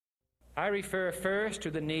I refer first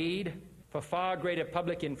to the need for far greater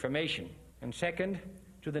public information, and second,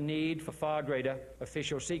 to the need for far greater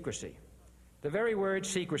official secrecy. The very word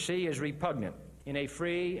secrecy is repugnant in a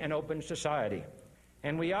free and open society,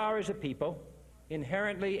 and we are, as a people,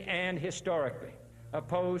 inherently and historically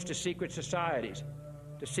opposed to secret societies,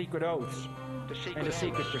 to secret oaths, and to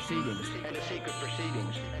secret proceedings.